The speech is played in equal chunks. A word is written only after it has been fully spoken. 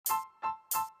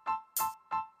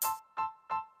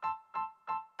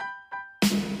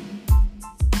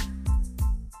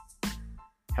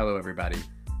Hello, everybody.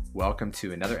 Welcome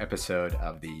to another episode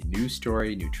of the New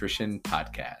Story Nutrition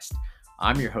Podcast.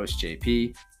 I'm your host,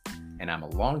 JP, and I'm a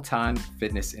longtime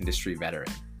fitness industry veteran.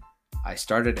 I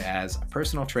started as a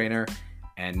personal trainer,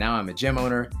 and now I'm a gym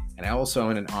owner, and I also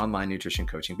own an online nutrition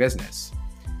coaching business.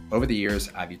 Over the years,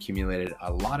 I've accumulated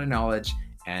a lot of knowledge,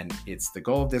 and it's the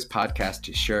goal of this podcast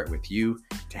to share it with you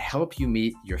to help you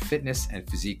meet your fitness and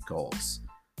physique goals.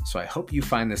 So I hope you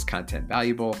find this content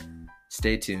valuable.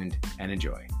 Stay tuned and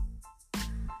enjoy.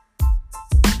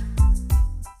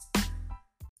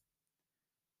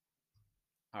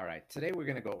 All right, today we're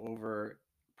going to go over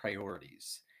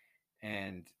priorities.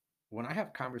 And when I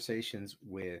have conversations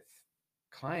with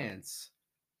clients,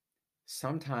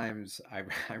 sometimes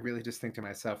I really just think to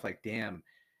myself, like, damn,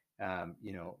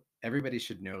 everybody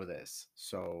should know this.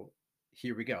 So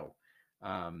here we go.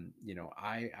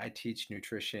 I teach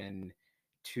nutrition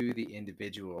to the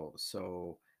individual.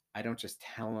 So I don't just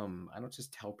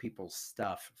tell people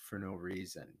stuff for no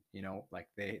reason, like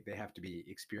they have to be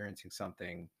experiencing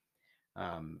something.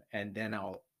 And then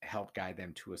I'll help guide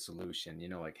them to a solution,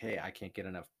 like, hey, I can't get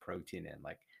enough protein in.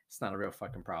 Like, it's not a real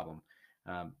fucking problem.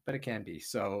 But it can be.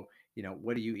 So,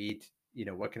 what do you eat?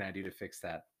 What can I do to fix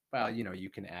that? Well, you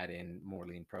can add in more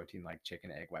lean protein like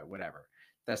chicken, egg white, whatever.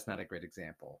 That's not a great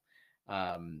example.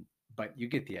 But you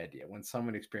get the idea. When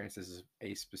someone experiences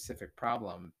a specific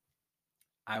problem,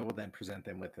 I will then present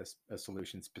them with a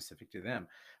solution specific to them.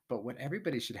 But what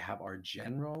everybody should have are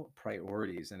general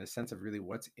priorities and a sense of really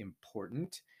what's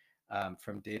important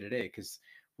from day to day, because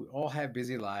we all have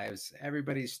busy lives.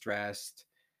 Everybody's stressed.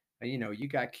 You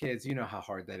got kids, you know how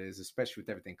hard that is, especially with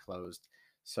everything closed.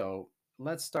 So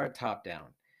let's start top down.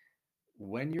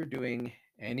 When you're doing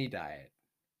any diet,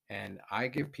 and I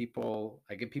give people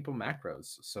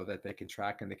macros so that they can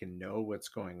track and they can know what's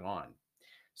going on.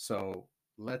 So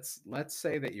let's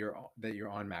say that you're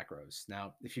on macros.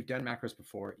 Now, if you've done macros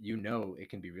before, it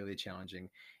can be really challenging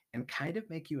and kind of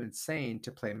make you insane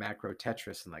to play macro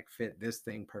Tetris and like fit this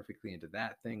thing perfectly into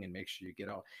that thing and make sure you get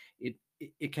all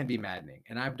it can be maddening.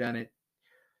 And I've done it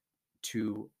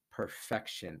to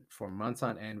perfection for months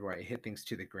on end where I hit things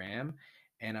to the gram.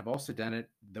 And I've also done it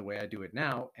the way I do it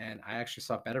now, and I actually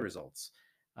saw better results.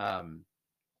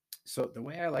 So the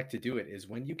way I like to do it is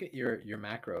when you get your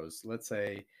macros, let's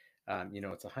say,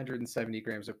 it's 170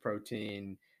 grams of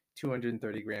protein,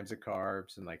 230 grams of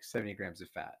carbs, and like 70 grams of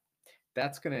fat.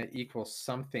 That's going to equal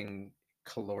something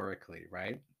calorically,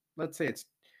 right? Let's say it's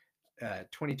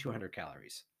 2,200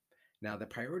 calories. Now, the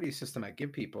priority system I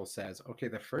give people says, okay,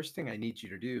 the first thing I need you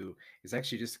to do is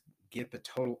actually just get the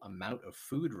total amount of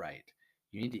food right.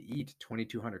 You need to eat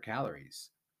 2,200 calories.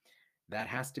 That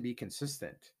has to be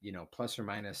consistent, plus or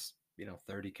minus,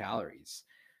 30 calories.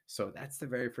 So that's the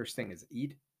very first thing, is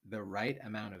eat the right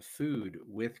amount of food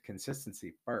with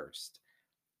consistency first.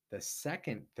 The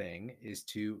second thing is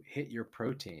to hit your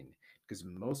protein, because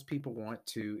most people want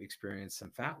to experience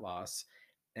some fat loss.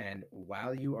 And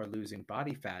while you are losing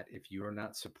body fat, if you are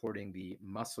not supporting the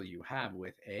muscle you have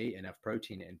with A, enough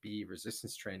protein, and B,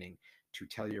 resistance training to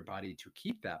tell your body to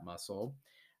keep that muscle,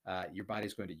 your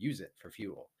body's going to use it for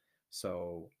fuel.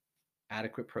 So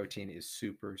adequate protein is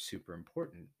super, super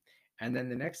important. And then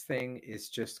the next thing is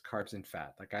just carbs and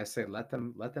fat. Like I say, let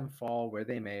them fall where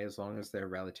they may, as long as they're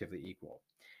relatively equal.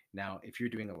 Now, if you're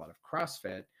doing a lot of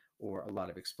CrossFit or a lot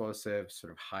of explosive,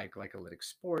 sort of high glycolytic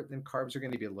sport, then carbs are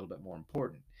going to be a little bit more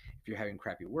important. If you're having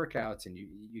crappy workouts and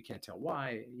you can't tell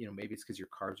why, maybe it's because your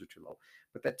carbs are too low.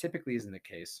 But that typically isn't the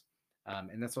case.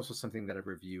 And that's also something that I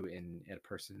review in a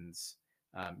person's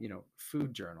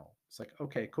food journal. It's like,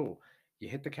 okay, cool. You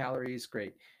hit the calories,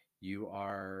 great. You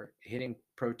are hitting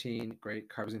protein, great.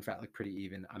 Carbs and fat look pretty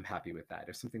even. I'm happy with that.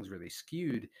 If something's really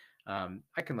skewed,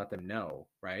 I can let them know,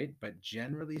 right? But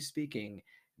generally speaking,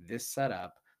 this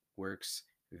setup works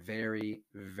very,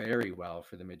 very well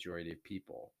for the majority of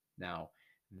people. Now,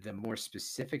 the more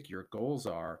specific your goals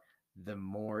are, the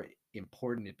more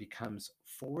important it becomes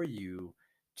for you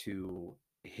to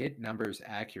hit numbers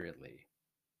accurately.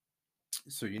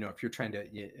 So, if you're trying to,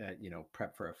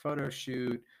 prep for a photo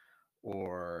shoot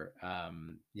or,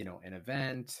 an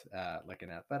event, like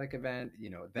an athletic event,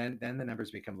 then the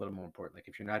numbers become a little more important. Like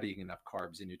if you're not eating enough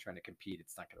carbs and you're trying to compete,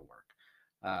 it's not going to work.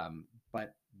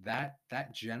 But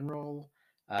that general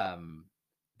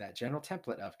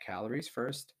template of calories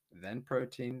first, then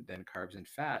protein, then carbs and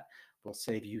fat will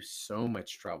save you so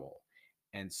much trouble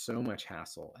and so much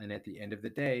hassle. And at the end of the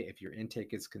day, if your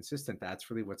intake is consistent, that's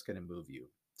really what's going to move you.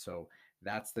 So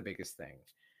that's the biggest thing.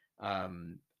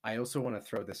 I also want to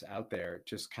throw this out there,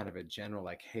 just kind of a general,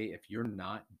 like, hey, if you're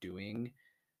not doing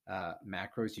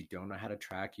macros, you don't know how to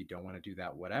track, you don't want to do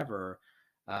that, whatever.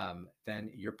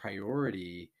 then your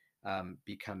priority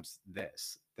becomes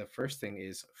this. The first thing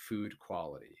is food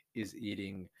quality, is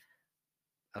eating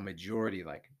a majority,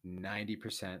 like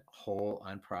 90% whole,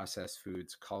 unprocessed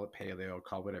foods. Call it paleo,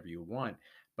 call whatever you want,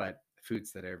 but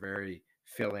foods that are very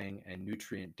filling and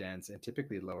nutrient dense and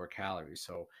typically lower calories.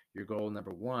 So your goal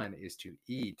number one is to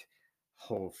eat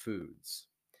whole foods.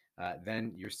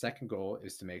 Then your second goal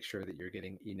is to make sure that you're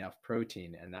getting enough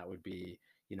protein, and that would be,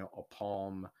 a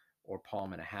palm or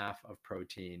palm and a half of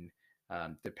protein,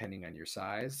 depending on your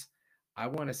size. I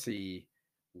want to see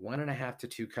 1.5 to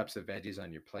 2 cups of veggies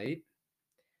on your plate,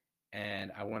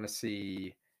 and I want to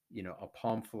see, a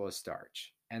palm full of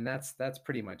starch. And that's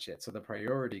pretty much it. So the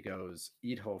priority goes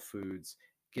eat whole foods,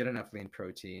 get enough lean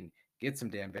protein, get some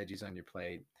damn veggies on your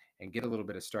plate, and get a little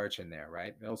bit of starch in there,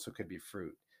 right? It also could be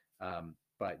fruit.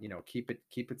 But keep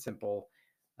it simple,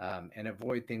 and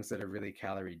avoid things that are really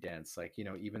calorie dense. Like,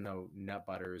 even though nut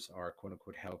butters are quote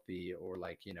unquote healthy, or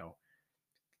like,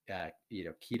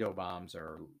 keto bombs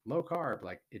or low carb,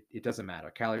 like it doesn't matter.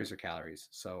 Calories are calories.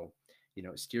 So,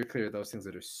 steer clear of those things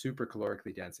that are super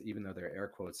calorically dense, even though they're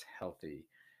air quotes healthy,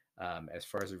 as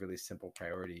far as a really simple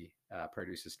priority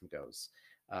system goes.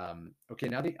 Okay,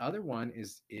 now the other one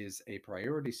is a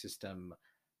priority system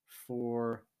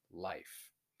for life.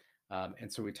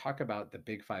 And so we talk about the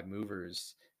big five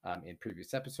movers in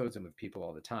previous episodes and with people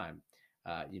all the time.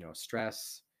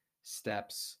 Stress,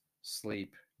 steps,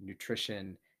 sleep,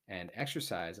 nutrition, and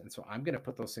exercise. And so I'm going to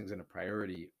put those things in a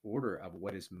priority order of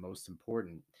what is most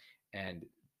important. And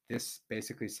this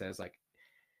basically says, like,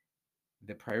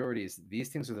 the priorities, these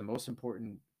things are the most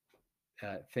important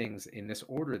things in this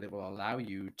order that will allow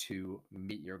you to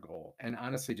meet your goal and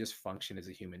honestly just function as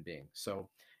a human being. So,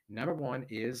 number one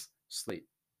is sleep.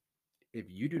 If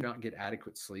you do not get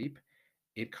adequate sleep,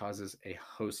 it causes a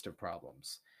host of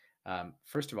problems.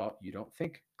 First of all, you don't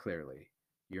think clearly.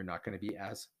 You're not going to be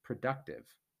as productive.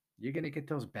 You're going to get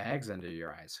those bags under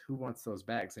your eyes. Who wants those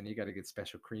bags? And you got to get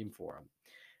special cream for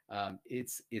them.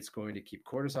 It's going to keep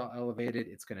cortisol elevated.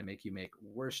 It's going to make you make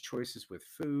worse choices with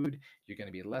food. You're going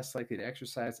to be less likely to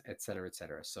exercise, et cetera, et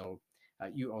cetera. So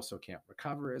you also can't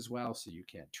recover as well. So you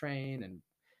can't train, and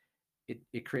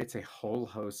it creates a whole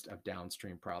host of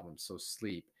downstream problems. So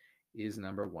sleep is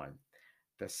number one.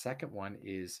 The second one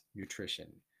is nutrition.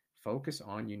 Focus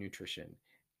on your nutrition.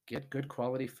 Get good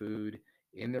quality food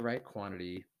in the right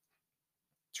quantity.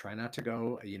 Try not to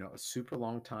go, a super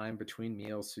long time between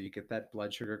meals so you get that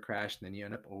blood sugar crash and then you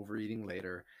end up overeating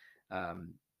later.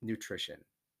 Nutrition.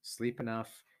 Sleep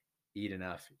enough, eat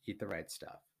the right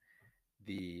stuff.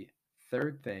 The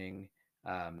third thing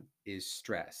is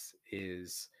stress.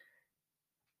 Is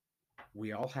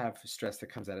We all have stress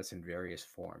that comes at us in various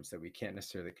forms that we can't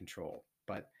necessarily control,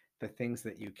 but the things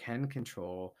that you can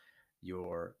control,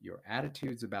 your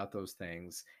attitudes about those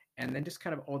things, and then just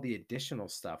kind of all the additional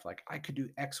stuff, like I could do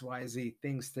XYZ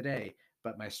things today,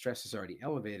 but my stress is already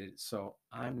elevated, so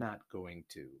I'm not going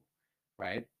to,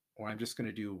 right? Or I'm just going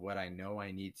to do what I know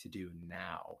I need to do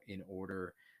now in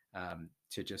order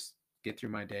to just get through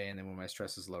my day, and then when my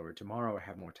stress is lower tomorrow, I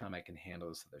have more time, I can handle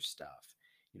this other stuff.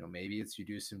 Maybe it's you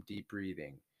do some deep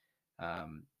breathing.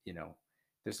 um, you know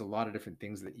there's a lot of different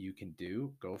things that you can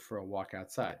do. Go for a walk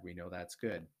outside, we know that's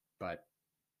good, but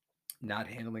not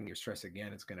handling your stress,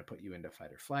 again, it's going to put you into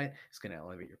fight or flight. It's going to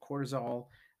elevate your cortisol.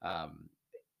 um,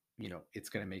 it's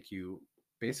going to make you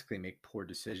basically make poor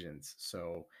decisions.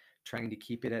 So trying to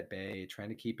keep it at bay, trying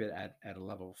to keep it at a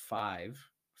level five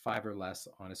or less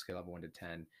on a scale of 1 to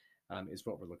 10, is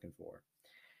what we're looking for.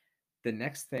 The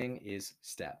next thing is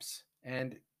steps.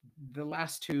 And the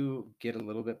last two get a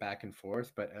little bit back and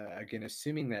forth, but again,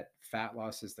 assuming that fat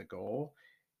loss is the goal,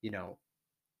 you know,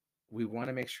 we want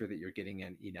to make sure that you're getting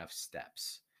in enough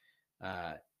steps.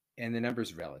 Uh, and the number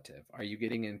is relative. Are you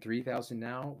getting in 3,000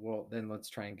 now? Well, then let's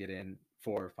try and get in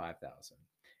 4 or 5,000.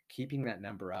 Keeping that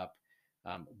number up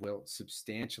will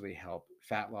substantially help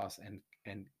fat loss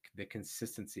and the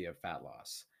consistency of fat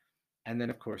loss. And then,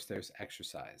 of course, there's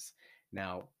exercise.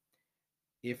 Now,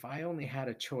 if I only had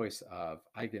a choice of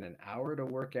I get an hour to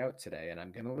work out today and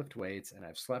I'm going to lift weights and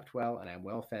I've slept well and I'm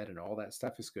well fed and all that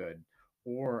stuff is good,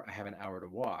 or I have an hour to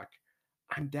walk,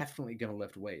 I'm definitely going to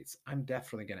lift weights. I'm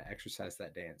definitely going to exercise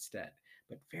that day instead.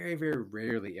 But very, very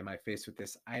rarely am I faced with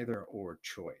this either or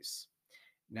choice.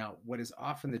 Now, what is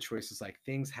often the choice is like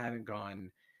things haven't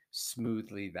gone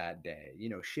smoothly that day.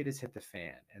 Shit has hit the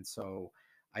fan. And so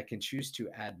I can choose to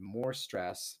add more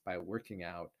stress by working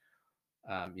out,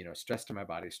 stress to my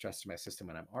body, stress to my system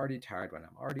when I'm already tired, when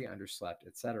I'm already underslept,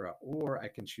 etc. Or I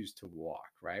can choose to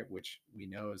walk, right? Which we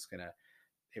know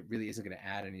it really isn't going to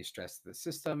add any stress to the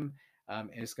system. And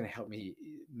it's going to help me,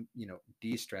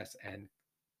 de-stress and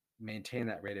maintain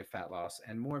that rate of fat loss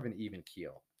and more of an even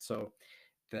keel. So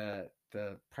the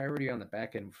priority on the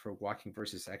back end for walking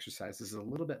versus exercise is a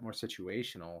little bit more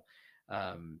situational,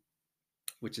 um,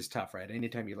 which is tough, right?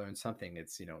 Anytime you learn something,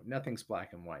 it's, nothing's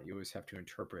black and white. You always have to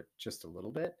interpret just a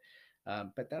little bit.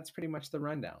 But that's pretty much the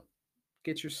rundown.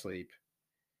 Get your sleep,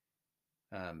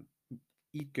 um,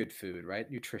 eat good food, right?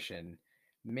 Nutrition,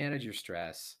 manage your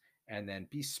stress, and then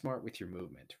be smart with your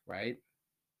movement, right?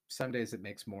 Some days it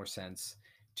makes more sense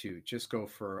to just go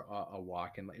for a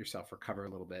walk and let yourself recover a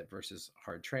little bit versus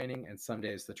hard training. And some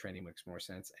days the training makes more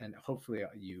sense. And hopefully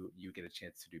you get a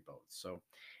chance to do both. So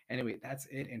anyway, that's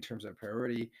it in terms of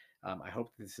priority. I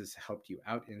hope this has helped you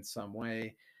out in some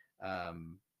way.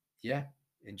 Yeah,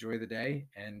 enjoy the day,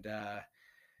 and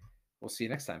we'll see you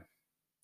next time.